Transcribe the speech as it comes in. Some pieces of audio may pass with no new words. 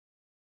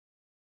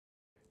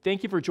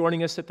Thank you for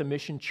joining us at the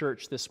Mission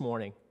Church this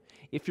morning.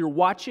 If you're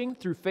watching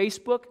through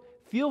Facebook,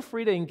 feel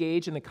free to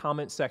engage in the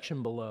comment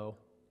section below.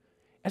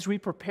 As we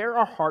prepare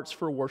our hearts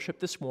for worship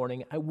this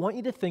morning, I want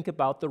you to think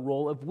about the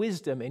role of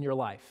wisdom in your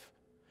life.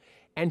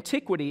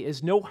 Antiquity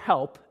is no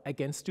help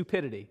against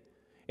stupidity.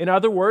 In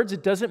other words,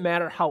 it doesn't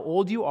matter how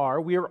old you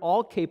are, we are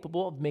all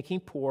capable of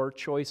making poor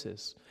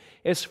choices.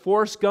 As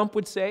Forrest Gump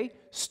would say,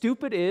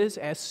 stupid is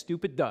as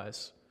stupid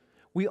does.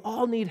 We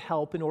all need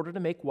help in order to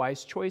make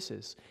wise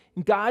choices.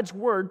 And God's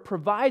word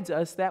provides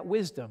us that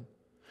wisdom.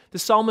 The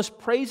psalmist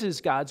praises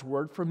God's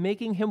word for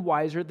making him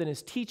wiser than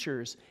his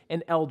teachers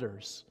and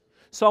elders.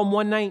 Psalm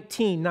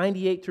 119,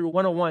 98 through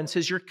 101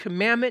 says, "Your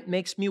commandment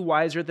makes me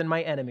wiser than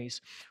my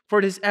enemies, for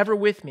it is ever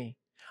with me.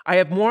 I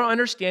have more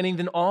understanding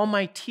than all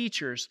my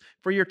teachers,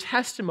 for your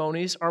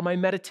testimonies are my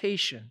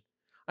meditation.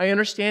 I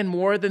understand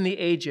more than the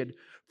aged,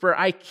 for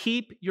I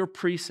keep your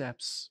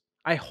precepts.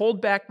 I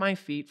hold back my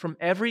feet from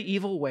every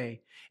evil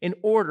way in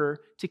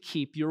order to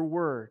keep your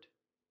word."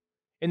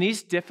 In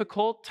these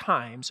difficult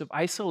times of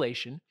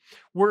isolation,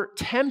 we're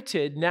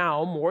tempted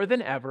now more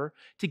than ever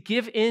to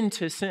give in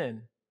to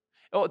sin.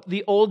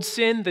 The old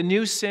sin, the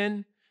new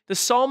sin. The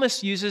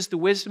psalmist uses the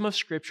wisdom of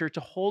Scripture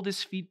to hold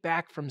his feet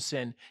back from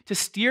sin, to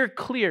steer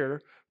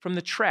clear from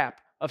the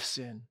trap of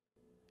sin.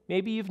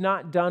 Maybe you've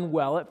not done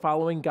well at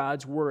following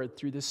God's word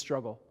through this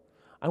struggle.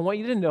 I want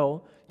you to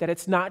know that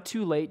it's not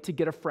too late to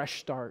get a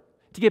fresh start,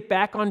 to get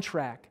back on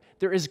track.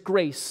 There is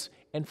grace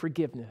and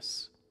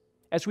forgiveness.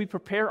 As we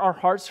prepare our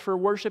hearts for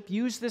worship,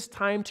 use this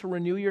time to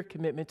renew your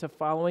commitment to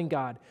following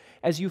God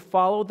as you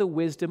follow the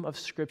wisdom of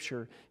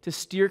Scripture to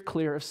steer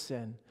clear of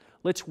sin.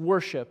 Let's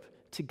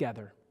worship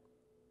together.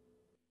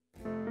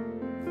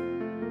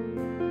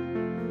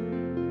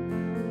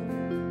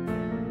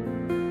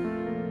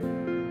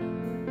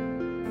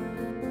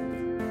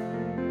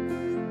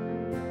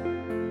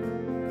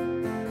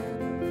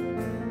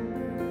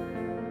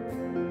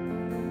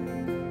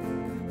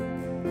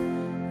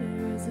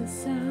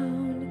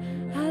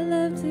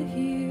 To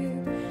hear,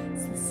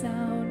 it's the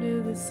sound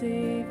of the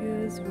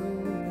Savior's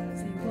robe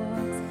as he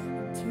walks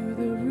into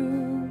the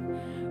room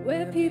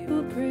where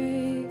people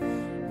pray,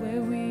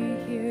 where we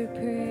hear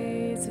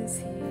praises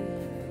he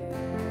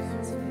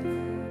hears me.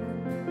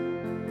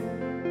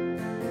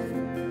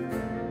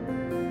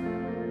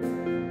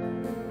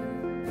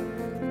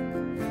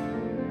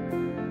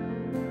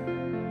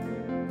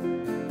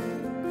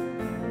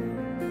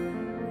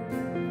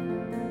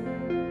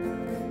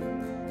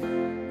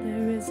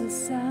 There is a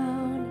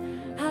sound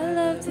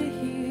to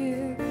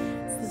hear,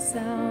 it's the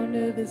sound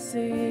of the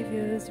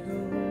Savior's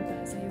robe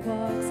as he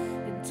walks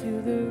into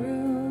the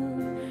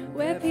room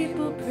where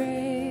people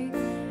pray,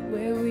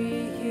 where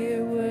we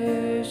hear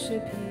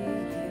worship he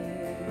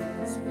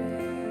hears me.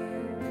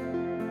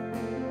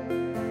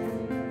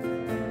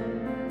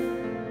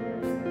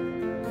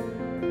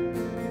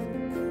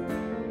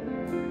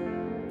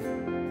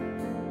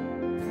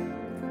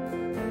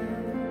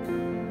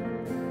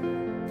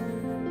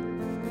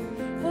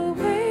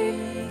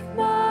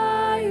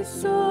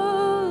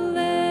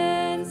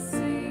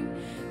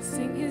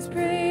 Sing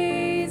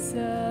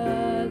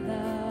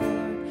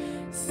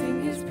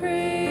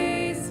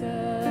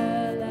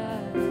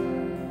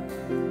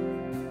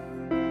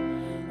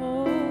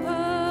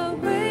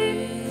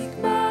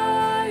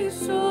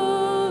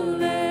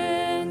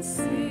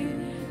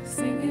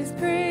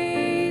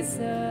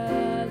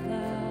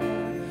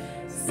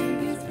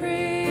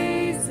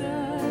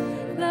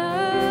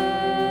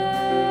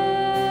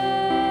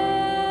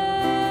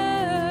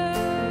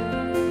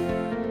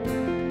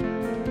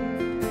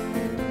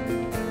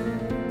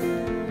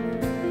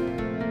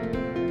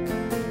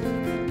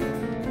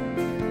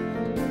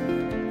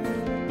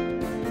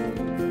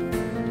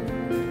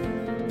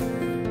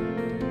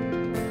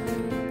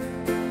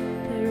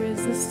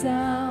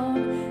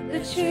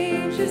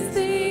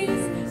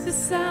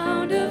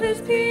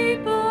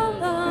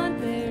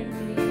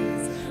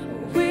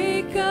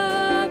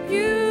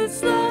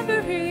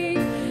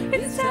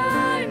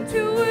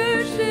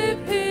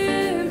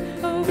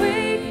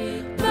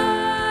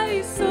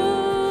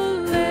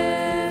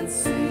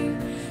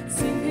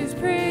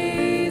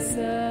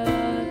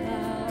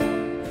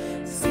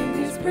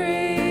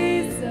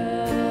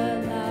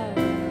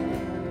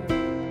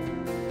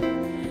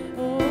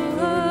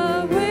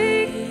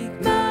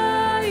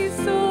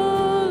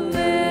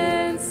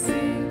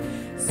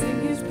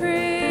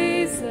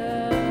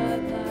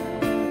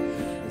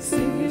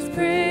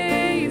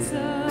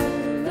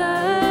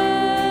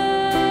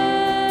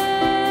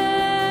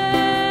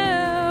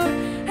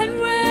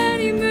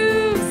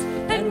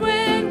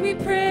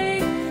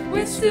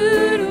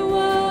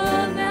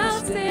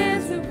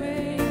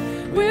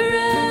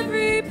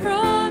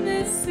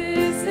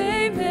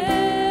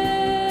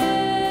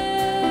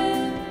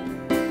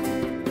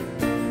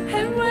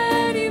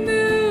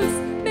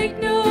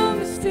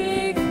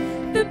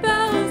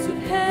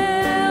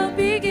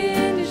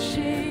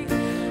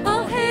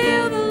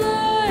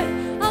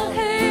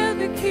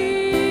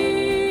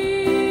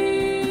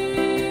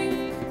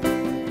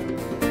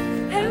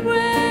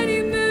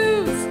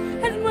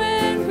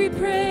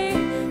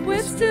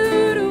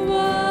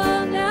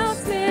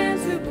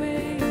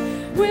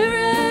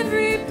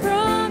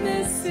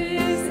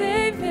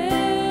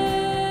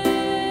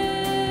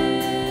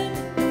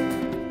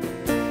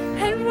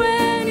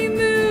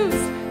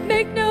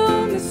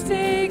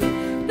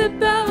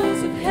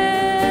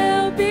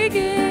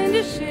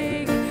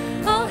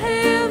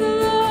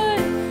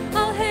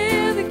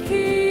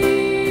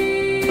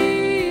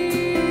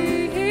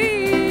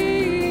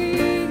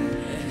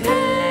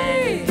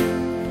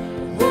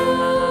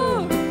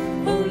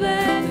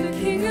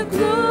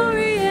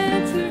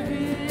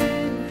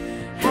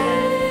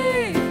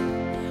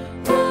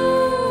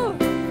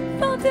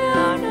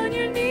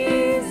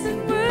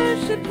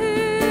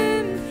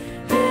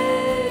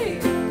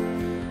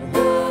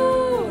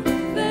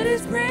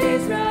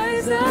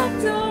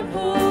don't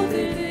hold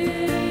it in.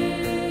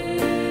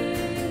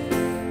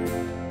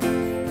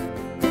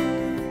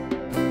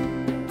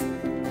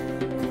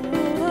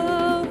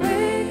 Oh,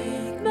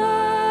 awake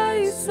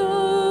my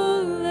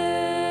soul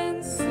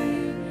and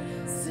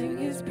sing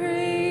His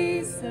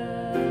praise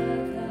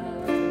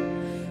aloud,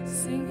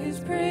 sing His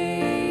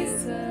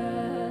praise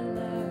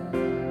aloud.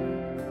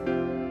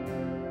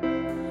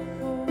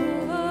 Oh,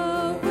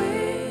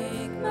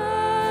 awake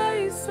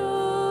my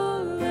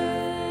soul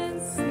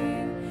and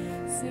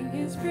sing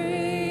His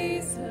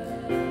praise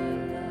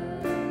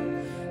aloud,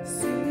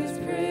 sing His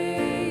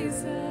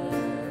praise aloud.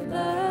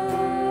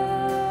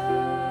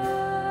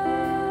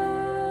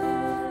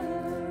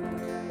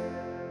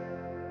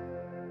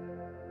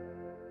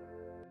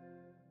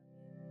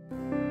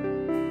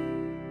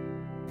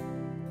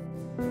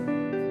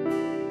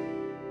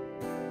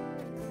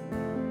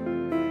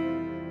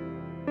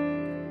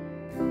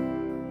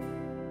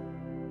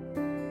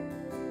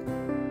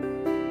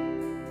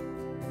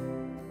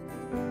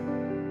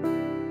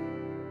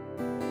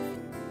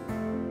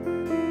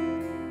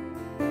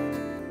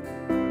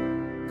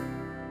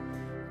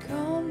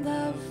 Come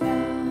thou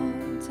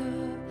fount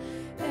of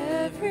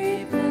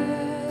every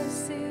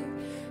blessing,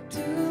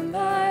 to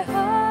my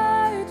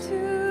heart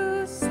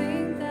to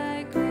sing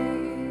thy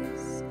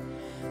grace.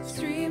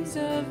 Streams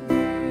of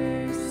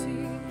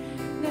mercy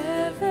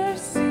never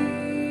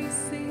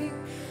ceasing,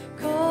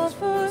 call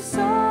for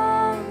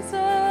songs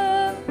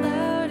of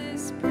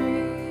loudest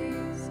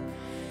praise.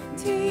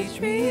 Teach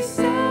me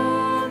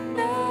some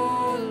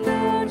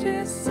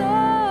melodious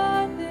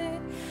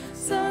sonnet,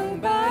 sung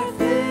by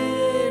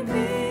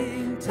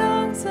flaming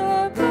tongues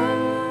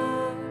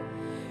above.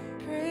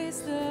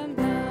 Praise the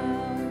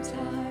mount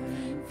high,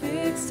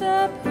 fixed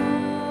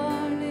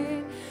upon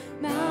it,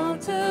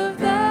 mount of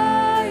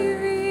thy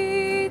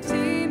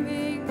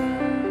redeeming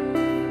love.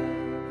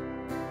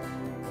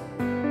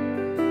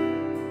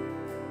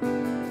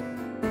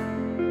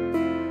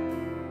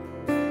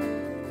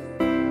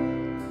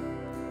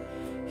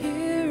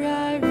 Here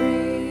I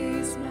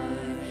raise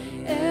my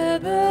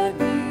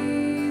Ebenezer,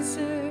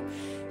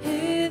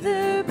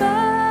 hither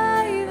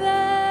by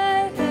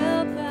thy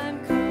help I'm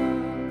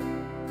come,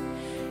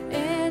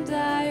 and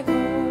I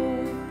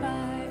hope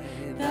by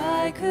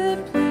thy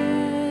good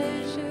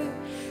pleasure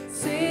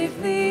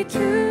safely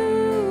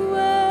to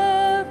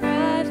arrive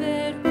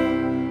at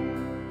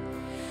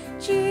home.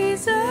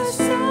 Jesus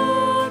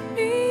sought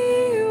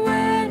me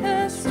when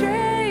a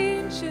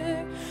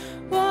stranger,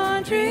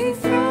 wandering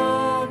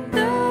from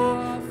the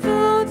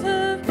fold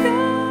of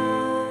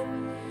God.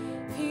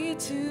 He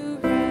to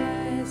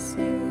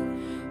rescue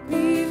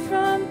me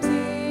from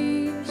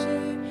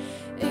danger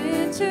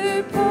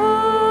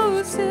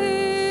interposed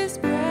His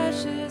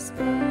precious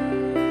blood.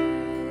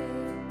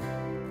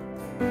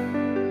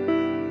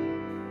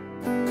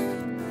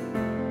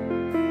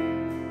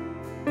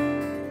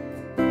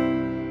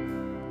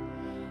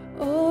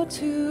 Oh,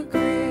 to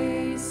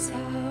grace,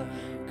 how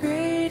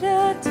great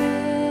a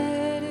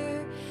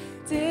debtor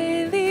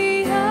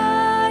daily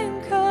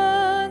I'm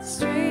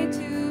constrained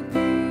to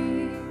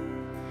be.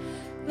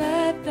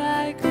 Let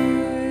thy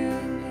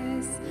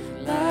goodness,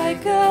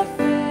 like a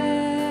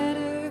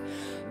fetter,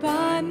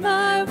 bind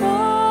my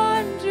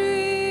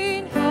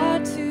wandering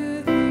heart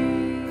to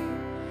thee.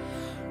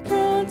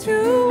 Prone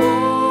to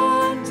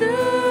wander,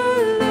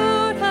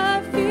 Lord,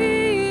 I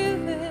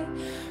feel it.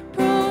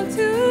 Prone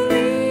to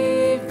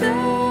leave the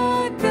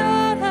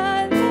God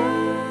I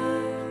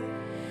love.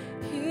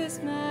 Here's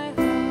my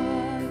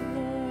heart,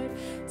 Lord,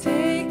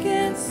 take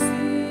and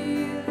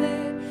seal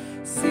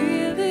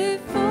it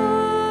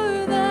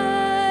for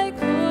thy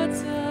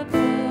courts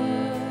above.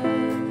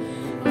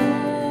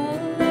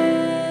 All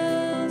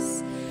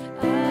else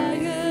I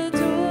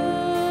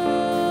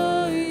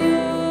adore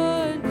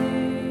your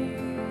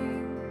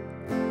name.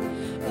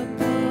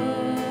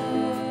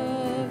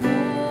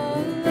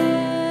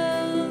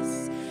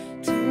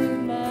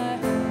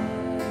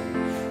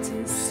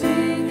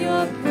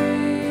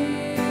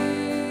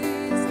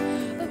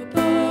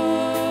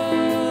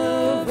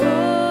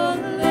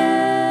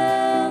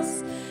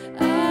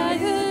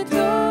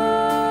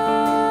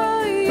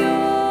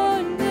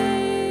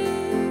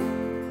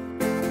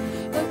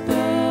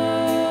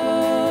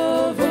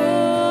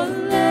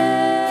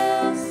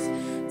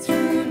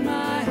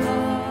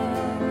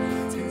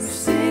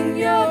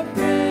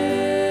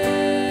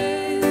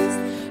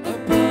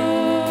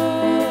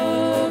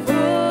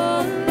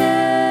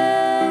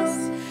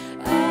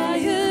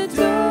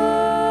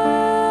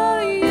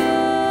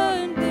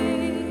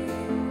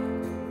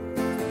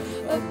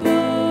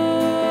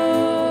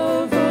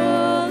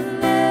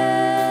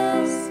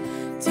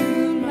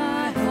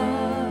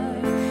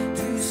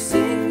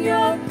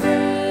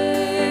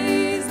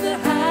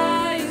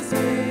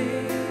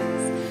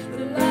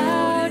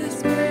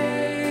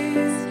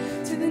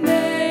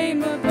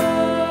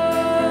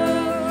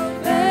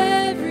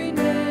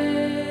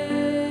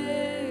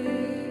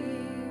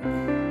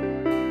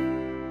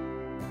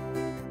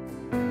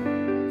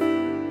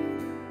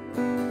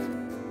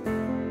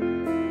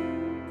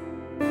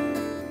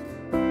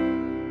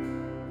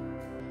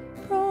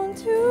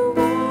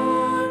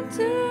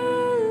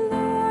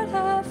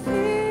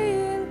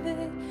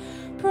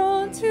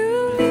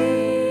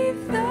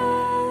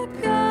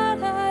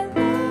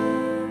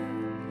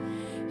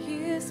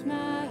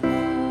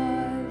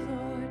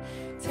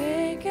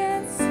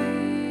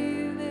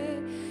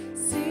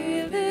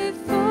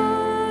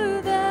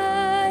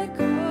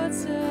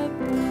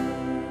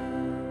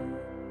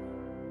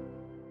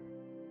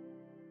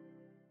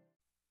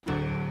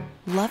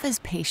 Love is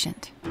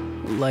patient.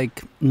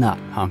 Like not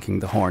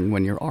honking the horn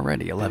when you're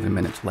already 11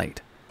 minutes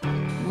late.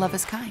 Love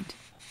is kind.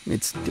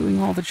 It's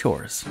doing all the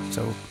chores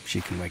so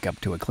she can wake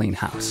up to a clean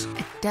house.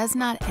 It does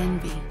not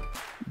envy.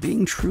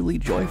 Being truly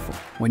joyful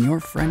when your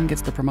friend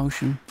gets the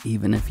promotion,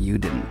 even if you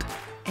didn't.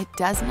 It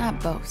does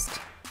not boast.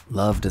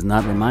 Love does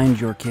not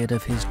remind your kid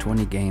of his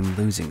 20-game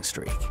losing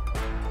streak.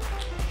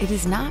 It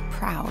is not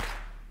proud.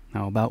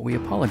 How about we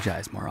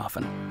apologize more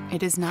often?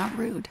 It is not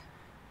rude.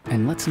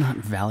 And let's not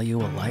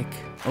value a like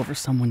over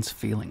someone's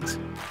feelings.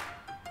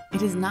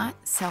 It is not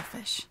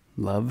selfish.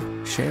 Love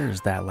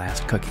shares that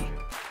last cookie.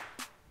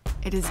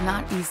 It is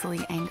not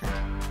easily angered.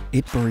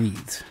 It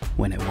breathes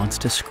when it wants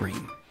to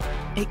scream.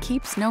 It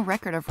keeps no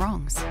record of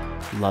wrongs.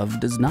 Love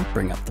does not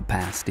bring up the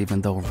past,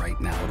 even though right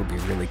now it'll be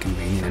really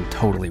convenient and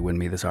totally win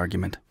me this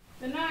argument.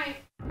 Good night.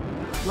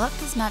 Love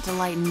does not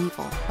delight in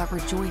evil, but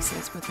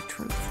rejoices with the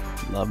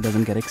truth. Love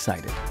doesn't get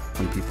excited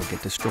when people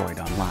get destroyed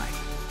online.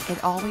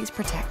 It always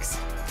protects.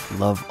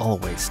 Love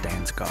always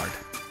stands guard.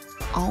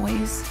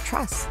 Always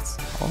trusts.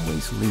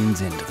 Always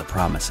leans into the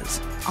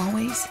promises.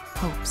 Always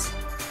hopes.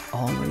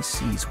 Always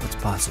sees what's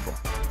possible.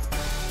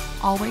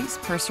 Always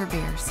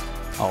perseveres.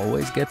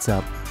 Always gets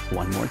up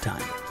one more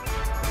time.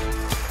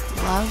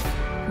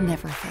 Love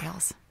never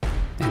fails.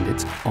 And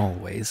it's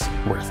always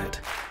worth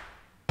it.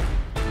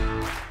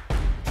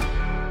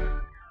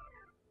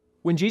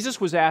 When Jesus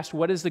was asked,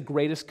 what is the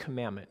greatest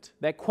commandment?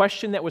 That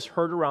question that was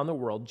heard around the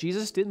world,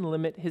 Jesus didn't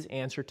limit his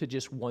answer to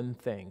just one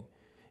thing.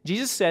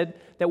 Jesus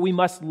said that we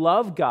must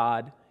love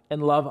God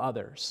and love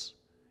others.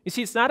 You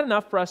see, it's not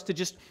enough for us to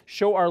just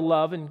show our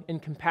love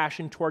and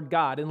compassion toward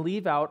God and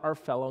leave out our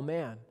fellow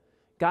man.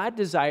 God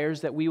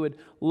desires that we would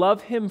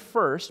love him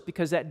first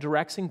because that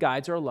directs and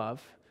guides our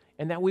love,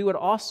 and that we would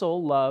also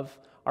love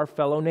our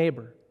fellow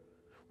neighbor.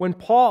 When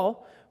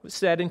Paul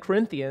said in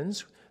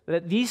Corinthians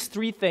that these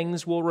three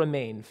things will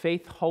remain,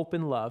 faith, hope,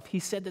 and love, he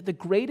said that the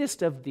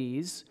greatest of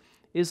these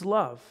is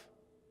love.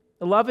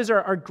 Love is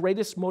our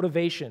greatest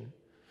motivation.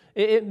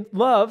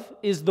 Love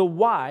is the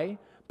why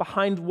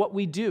behind what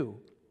we do,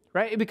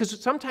 right? Because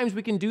sometimes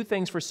we can do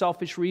things for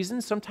selfish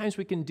reasons. Sometimes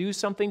we can do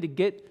something to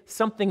get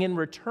something in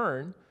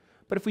return.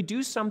 But if we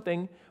do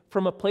something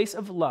from a place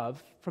of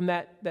love, from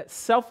that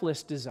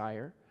selfless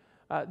desire,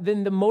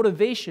 then the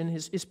motivation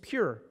is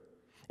pure.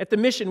 At the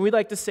Mission, we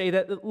like to say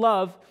that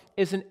love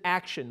is an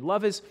action.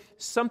 Love is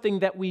something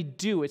that we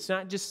do. It's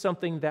not just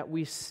something that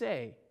we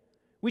say.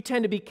 We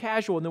tend to be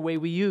casual in the way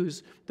we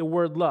use the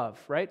word love,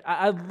 right?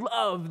 I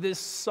love this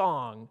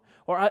song,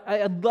 or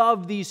I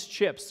love these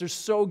chips. They're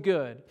so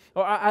good.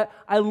 Or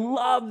I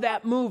love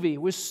that movie.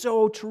 It was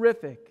so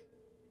terrific.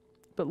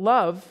 But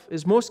love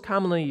is most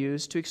commonly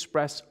used to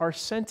express our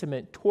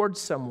sentiment towards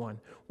someone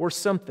or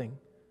something.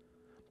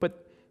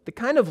 But the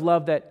kind of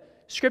love that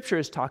Scripture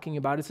is talking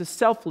about is a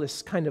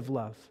selfless kind of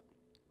love.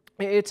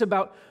 It's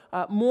about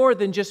more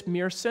than just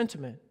mere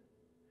sentiment.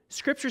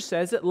 Scripture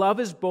says that love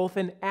is both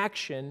an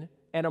action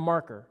and a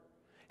marker.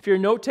 If you're a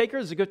note taker,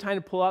 it's a good time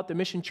to pull out the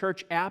Mission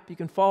Church app. You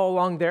can follow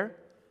along there.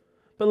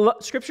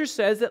 But Scripture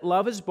says that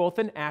love is both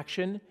an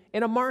action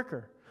and a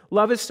marker.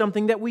 Love is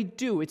something that we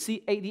do. It's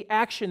the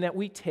action that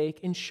we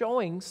take in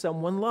showing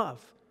someone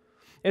love.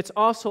 It's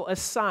also a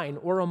sign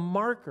or a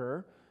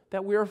marker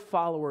that we are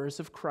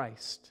followers of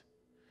Christ.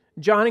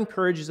 John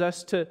encourages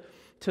us to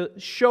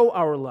show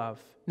our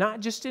love, not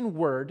just in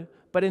word,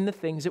 but in the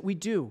things that we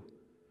do.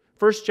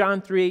 1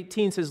 John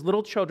 3:18 says,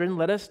 "Little children,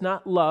 let us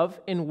not love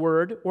in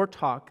word or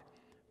talk,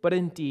 but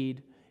in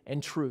deed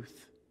and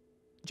truth."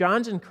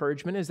 John's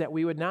encouragement is that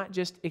we would not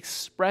just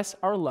express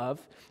our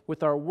love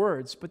with our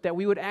words, but that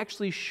we would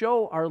actually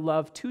show our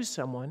love to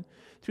someone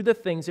through the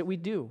things that we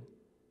do.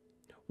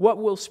 What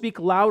will speak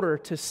louder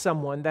to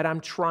someone that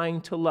I'm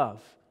trying to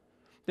love?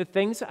 The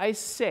things I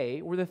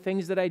say or the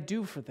things that I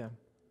do for them?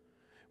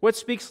 What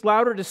speaks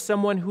louder to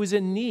someone who's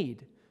in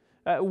need?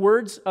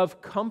 Words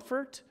of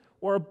comfort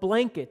or a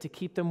blanket to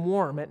keep them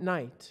warm at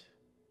night?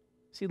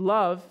 See,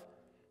 love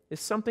is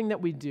something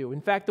that we do. In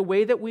fact, the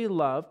way that we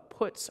love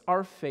puts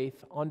our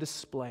faith on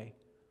display.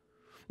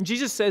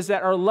 Jesus says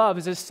that our love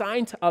is a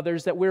sign to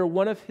others that we're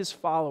one of his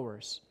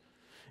followers.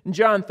 In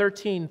John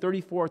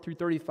 13:34 through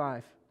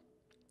 35,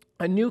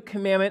 "A new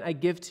commandment I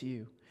give to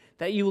you,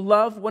 that you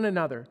love one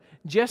another,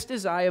 just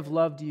as I have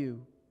loved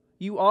you.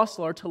 You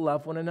also are to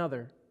love one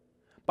another.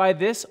 By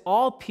this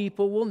all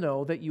people will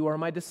know that you are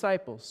my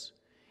disciples,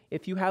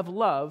 if you have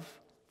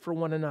love for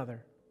one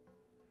another."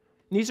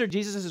 And these are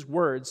Jesus'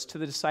 words to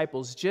the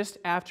disciples just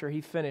after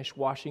he finished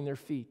washing their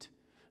feet,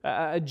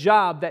 a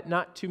job that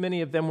not too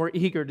many of them were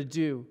eager to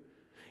do.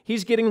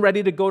 He's getting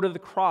ready to go to the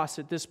cross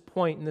at this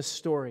point in this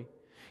story.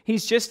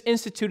 He's just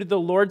instituted the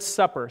Lord's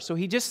Supper, so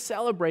he just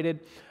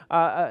celebrated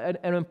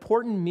an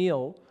important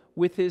meal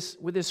with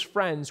his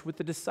friends, with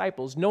the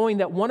disciples, knowing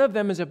that one of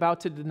them is about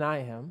to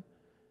deny him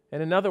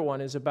and another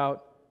one is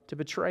about to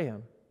betray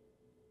him.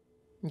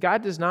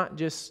 God does not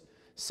just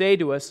say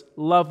to us,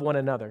 love one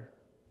another.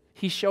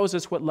 He shows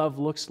us what love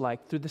looks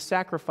like through the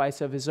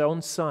sacrifice of his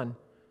own Son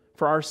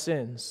for our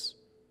sins.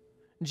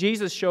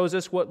 Jesus shows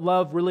us what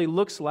love really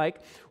looks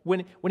like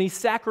when he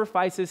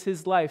sacrifices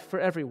his life for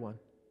everyone.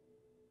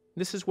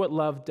 This is what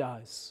love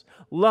does.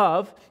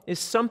 Love is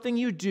something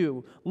you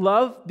do.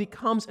 Love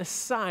becomes a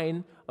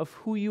sign of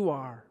who you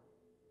are.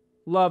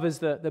 Love is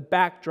the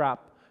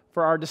backdrop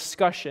for our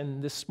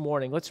discussion this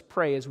morning. Let's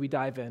pray as we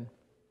dive in.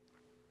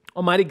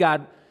 Almighty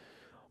God,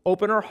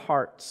 open our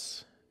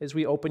hearts as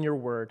we open your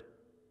word.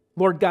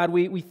 Lord God,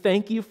 we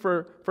thank you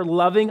for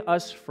loving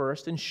us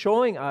first and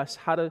showing us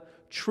how to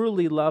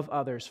truly love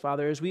others.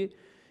 Father, as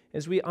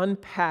we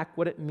unpack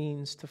what it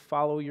means to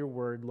follow your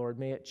word, Lord,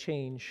 may it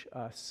change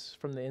us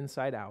from the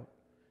inside out.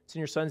 It's in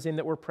your Son's name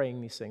that we're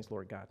praying these things,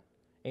 Lord God.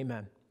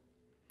 Amen.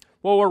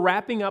 Well, we're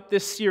wrapping up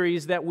this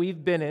series that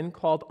we've been in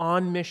called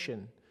On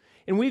Mission.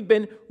 And we've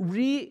been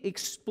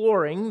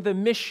re-exploring the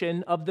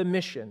mission of the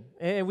mission.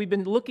 And we've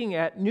been looking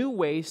at new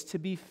ways to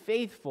be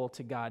faithful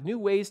to God, new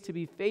ways to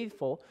be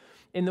faithful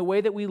in the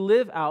way that we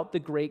live out the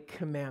great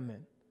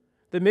commandment.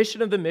 The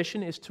mission of the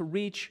mission is to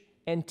reach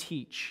and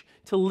teach,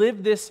 to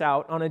live this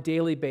out on a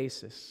daily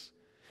basis.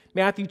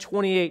 Matthew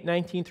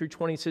 28:19 through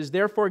 20 says,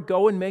 "Therefore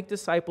go and make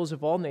disciples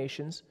of all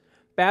nations,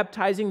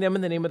 baptizing them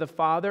in the name of the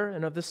Father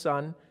and of the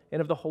Son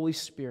and of the Holy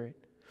Spirit,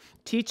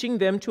 teaching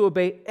them to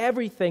obey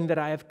everything that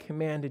I have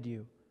commanded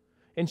you.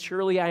 And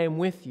surely I am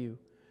with you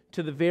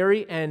to the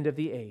very end of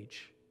the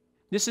age."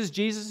 This is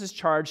Jesus'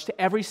 charge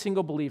to every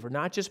single believer,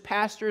 not just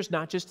pastors,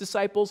 not just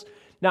disciples,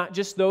 not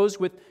just those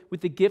with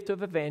the gift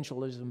of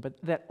evangelism, but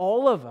that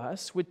all of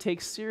us would take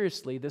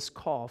seriously this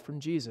call from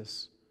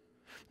Jesus.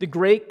 The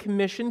Great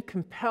Commission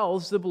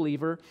compels the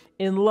believer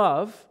in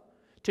love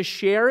to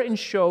share and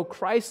show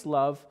Christ's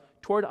love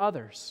toward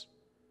others.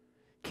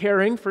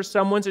 Caring for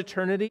someone's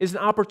eternity is an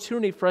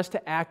opportunity for us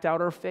to act out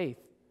our faith.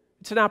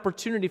 It's an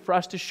opportunity for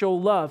us to show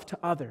love to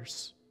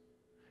others.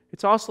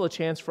 It's also a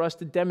chance for us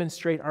to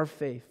demonstrate our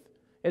faith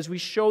as we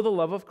show the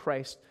love of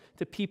Christ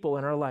to people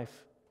in our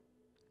life.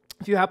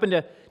 If you happen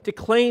to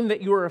claim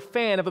that you are a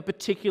fan of a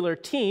particular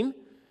team,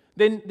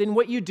 then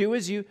what you do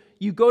is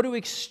you go to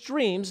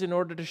extremes in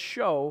order to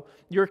show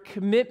your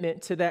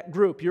commitment to that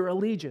group, your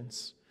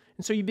allegiance.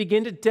 And so you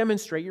begin to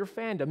demonstrate your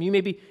fandom. You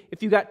maybe,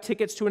 if you got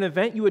tickets to an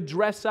event, you would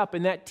dress up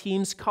in that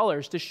team's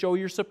colors to show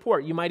your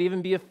support. You might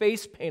even be a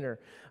face painter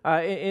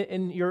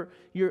in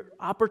your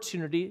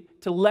opportunity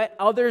to let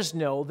others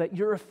know that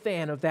you're a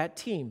fan of that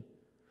team.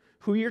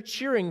 Who you're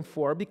cheering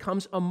for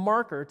becomes a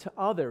marker to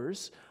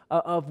others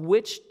of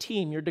which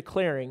team you're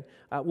declaring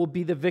will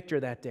be the victor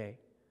that day.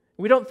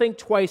 We don't think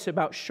twice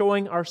about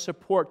showing our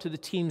support to the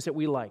teams that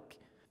we like.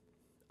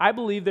 I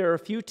believe there are a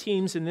few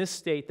teams in this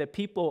state that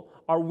people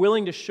are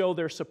willing to show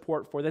their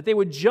support for, that they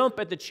would jump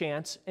at the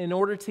chance in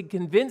order to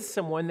convince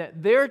someone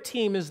that their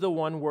team is the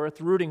one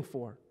worth rooting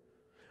for.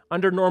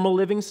 Under normal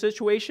living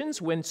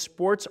situations, when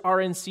sports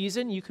are in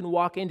season, you can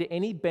walk into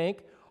any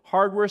bank,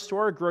 hardware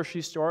store, or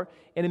grocery store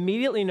and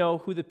immediately know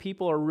who the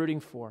people are rooting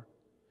for.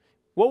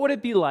 What would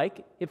it be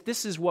like if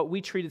this is what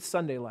we treated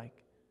Sunday like?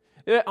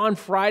 On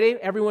Friday,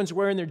 everyone's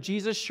wearing their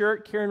Jesus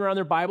shirt, carrying around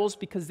their Bibles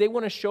because they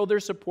want to show their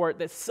support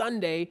that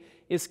Sunday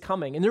is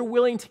coming. And they're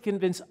willing to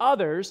convince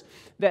others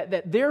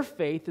that their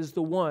faith is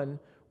the one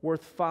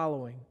worth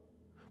following.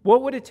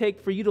 What would it take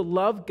for you to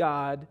love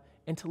God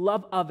and to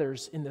love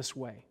others in this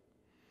way?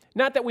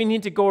 Not that we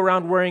need to go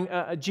around wearing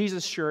a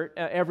Jesus shirt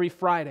every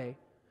Friday,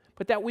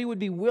 but that we would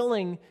be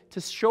willing to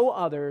show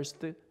others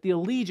the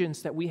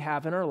allegiance that we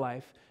have in our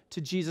life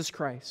to Jesus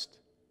Christ.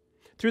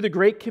 Through the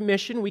Great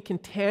Commission, we can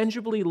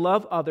tangibly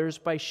love others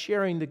by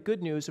sharing the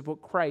good news of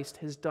what Christ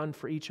has done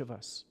for each of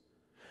us.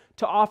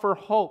 To offer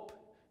hope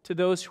to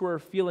those who are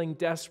feeling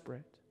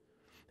desperate.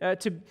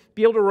 To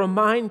be able to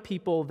remind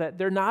people that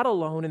they're not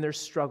alone in their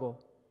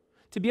struggle.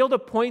 To be able to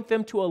point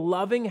them to a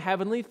loving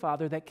Heavenly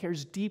Father that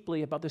cares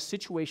deeply about the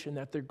situation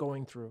that they're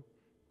going through.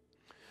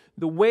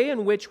 The way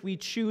in which we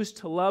choose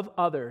to love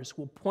others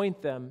will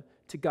point them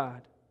to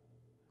God.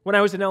 When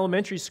I was in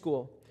elementary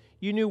school,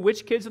 you knew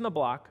which kids in the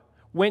block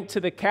went to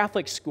the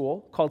Catholic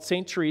school called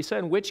St. Teresa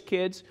and which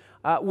kids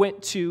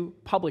went to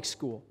public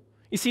school.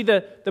 You see,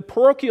 the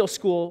parochial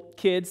school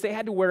kids, they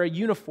had to wear a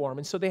uniform,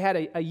 and so they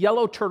had a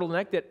yellow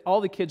turtleneck that all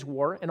the kids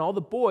wore, and all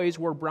the boys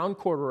wore brown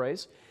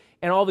corduroys,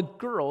 and all the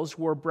girls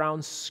wore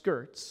brown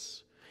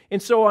skirts.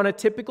 And so on a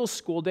typical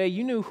school day,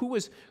 you knew who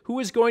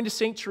was going to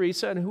St.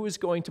 Teresa and who was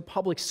going to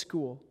public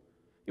school.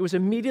 It was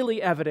immediately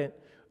evident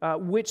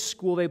which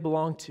school they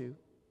belonged to.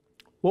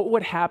 What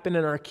would happen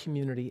in our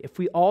community if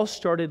we all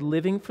started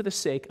living for the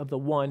sake of the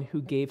one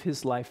who gave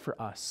his life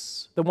for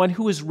us, the one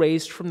who was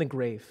raised from the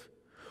grave?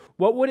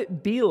 What would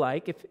it be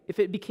like if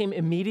it became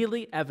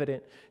immediately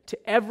evident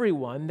to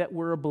everyone that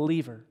we're a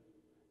believer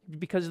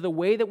because of the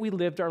way that we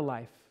lived our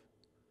life?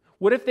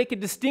 What if they could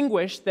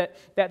distinguish that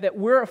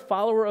we're a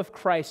follower of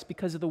Christ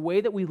because of the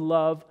way that we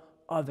love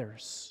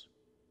others?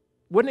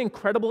 What an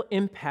incredible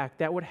impact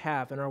that would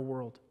have in our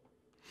world.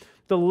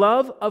 The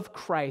love of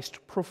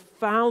Christ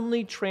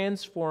profoundly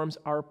transforms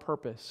our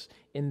purpose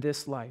in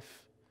this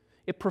life.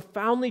 It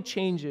profoundly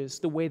changes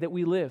the way that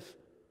we live.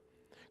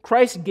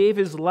 Christ gave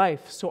his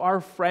life so our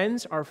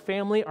friends, our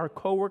family, our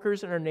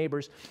coworkers, and our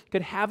neighbors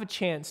could have a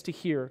chance to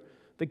hear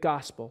the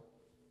gospel.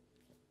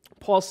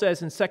 Paul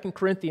says in 2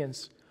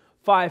 Corinthians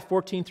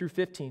 5:14 through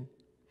 15,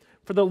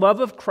 "For the love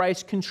of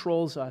Christ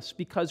controls us,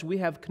 because we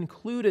have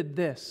concluded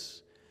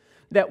this,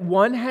 that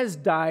one has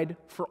died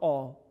for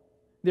all,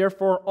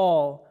 therefore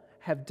all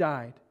have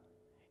died.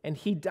 And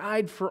he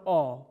died for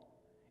all,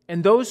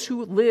 and those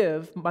who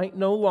live might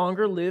no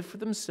longer live for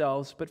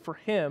themselves, but for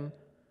him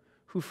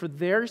who for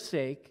their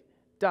sake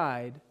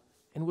died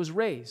and was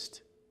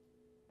raised."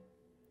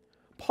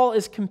 Paul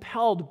is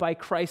compelled by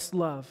Christ's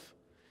love.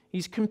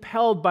 He's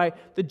compelled by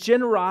the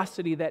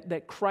generosity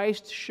that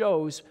Christ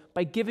shows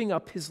by giving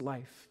up his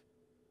life.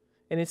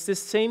 And it's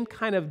this same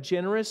kind of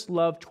generous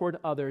love toward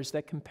others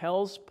that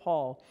compels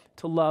Paul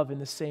to love in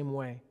the same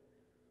way.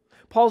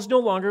 Paul's no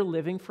longer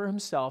living for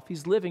himself.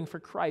 He's living for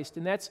Christ.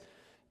 And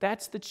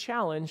that's the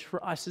challenge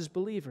for us as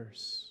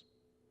believers.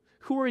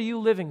 Who are you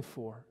living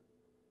for?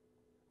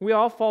 We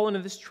all fall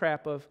into this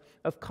trap of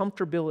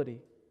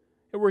comfortability.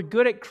 And we're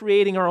good at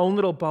creating our own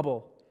little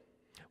bubble.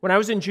 When I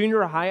was in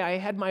junior high, I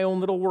had my own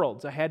little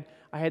worlds. I had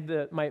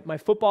my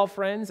football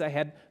friends. I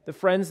had the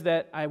friends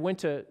that I went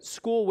to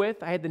school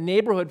with. I had the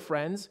neighborhood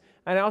friends.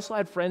 And I also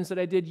had friends that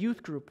I did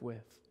youth group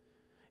with.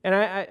 And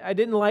I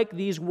didn't like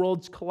these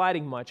worlds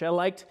colliding much. I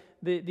liked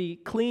the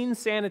clean,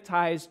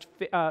 sanitized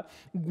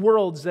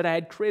worlds that I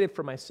had created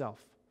for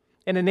myself.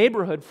 And a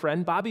neighborhood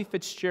friend, Bobby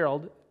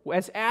Fitzgerald,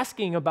 was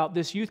asking about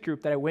this youth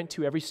group that I went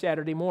to every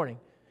Saturday morning.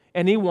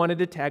 And he wanted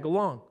to tag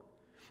along.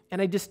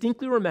 And I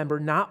distinctly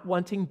remember not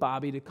wanting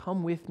Bobby to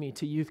come with me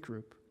to youth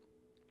group.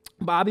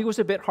 Bobby was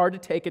a bit hard to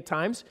take at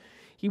times.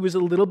 He was a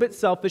little bit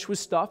selfish with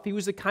stuff. He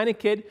was the kind of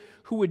kid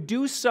who would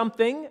do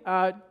something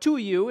to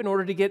you in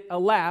order to get a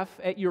laugh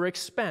at your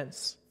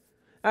expense.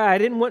 I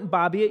didn't want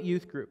Bobby at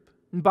youth group.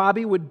 And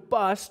Bobby would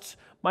bust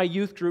my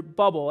youth group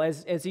bubble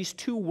as these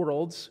two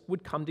worlds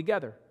would come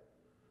together.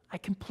 I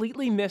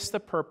completely missed the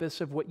purpose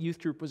of what youth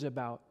group was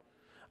about.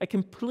 I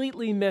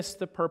completely missed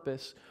the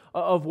purpose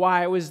of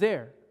why I was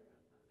there.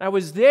 I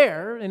was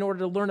there in order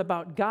to learn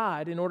about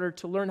God, in order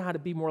to learn how to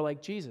be more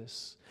like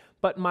Jesus.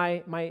 But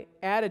my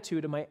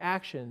attitude and my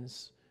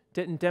actions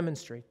didn't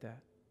demonstrate that.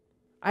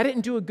 I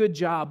didn't do a good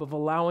job of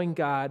allowing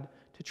God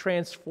to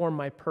transform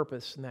my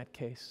purpose in that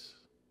case.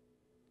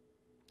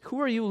 Who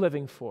are you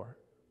living for?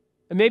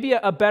 And maybe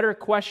a better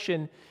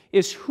question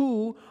is,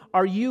 who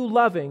are you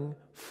loving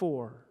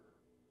for?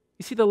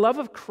 You see, the love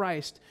of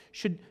Christ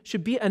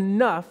should be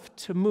enough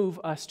to move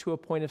us to a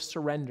point of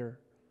surrender,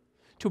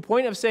 to a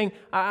point of saying,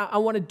 I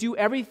want to do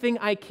everything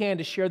I can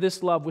to share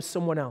this love with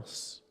someone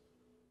else,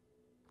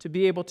 to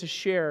be able to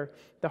share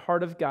the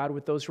heart of God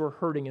with those who are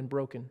hurting and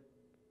broken.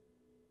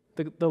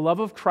 The love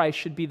of Christ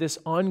should be this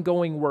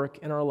ongoing work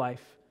in our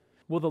life.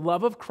 Will the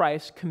love of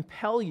Christ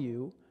compel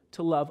you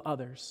to love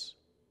others?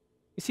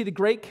 You see, the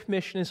Great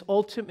Commission is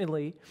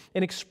ultimately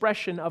an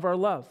expression of our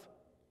love.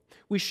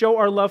 We show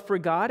our love for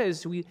God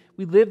as we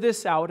live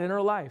this out in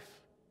our life.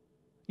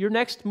 Your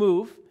next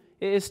move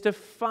is to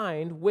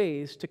find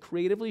ways to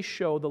creatively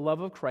show the love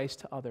of Christ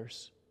to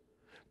others.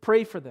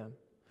 Pray for them.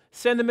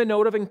 Send them a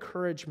note of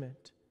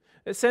encouragement.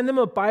 Send them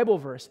a Bible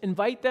verse.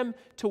 Invite them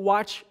to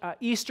watch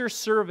Easter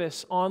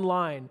service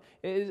online.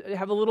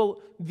 Have a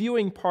little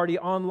viewing party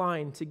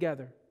online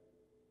together.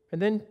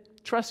 And then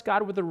trust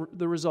God with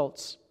the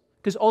results.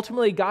 Because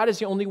ultimately, God is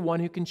the only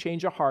one who can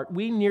change a heart.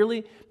 We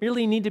merely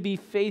need to be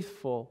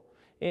faithful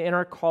in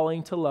our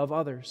calling to love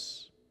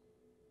others.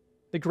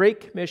 The Great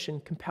Commission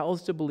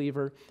compels the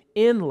believer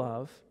in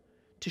love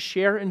to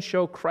share and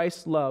show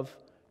Christ's love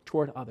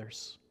toward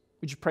others.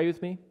 Would you pray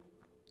with me?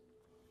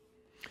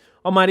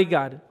 Almighty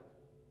God,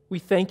 we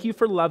thank you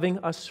for loving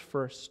us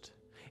first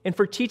and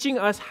for teaching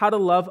us how to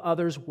love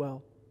others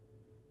well.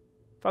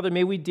 Father,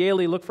 may we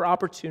daily look for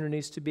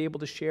opportunities to be able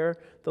to share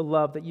the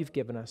love that you've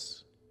given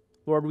us.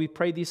 Lord, we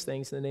pray these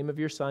things in the name of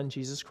your Son,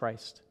 Jesus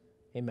Christ.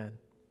 Amen.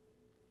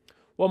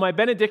 Well, my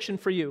benediction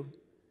for you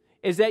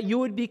is that you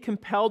would be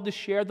compelled to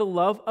share the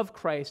love of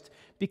Christ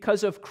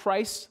because of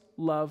Christ's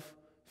love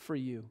for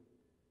you.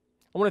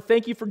 I want to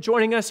thank you for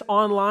joining us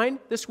online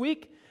this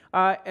week.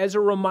 As a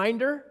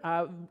reminder,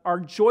 our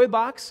Joy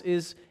Box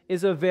is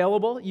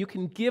available. You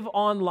can give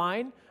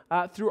online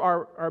through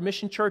our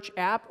Mission Church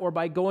app or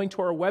by going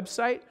to our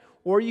website,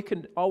 or you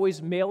can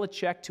always mail a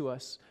check to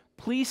us.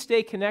 Please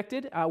stay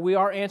connected. We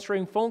are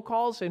answering phone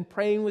calls and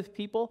praying with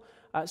people.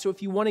 So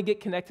if you want to get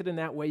connected in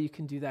that way, you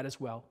can do that as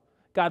well.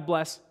 God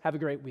bless. Have a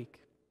great week.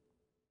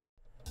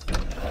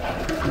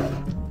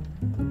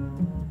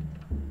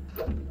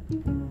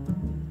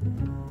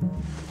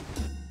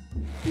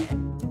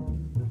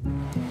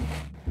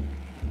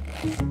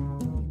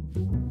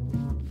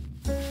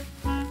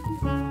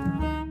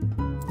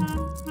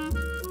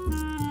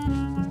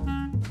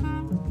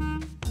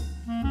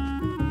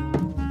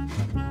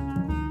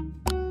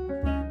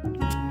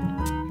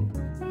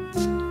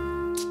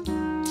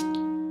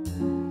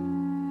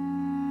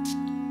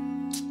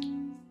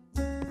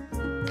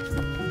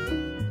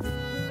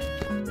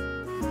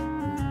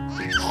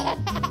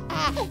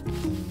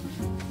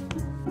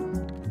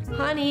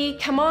 Honey,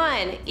 come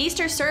on.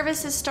 Easter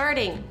service is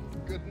starting.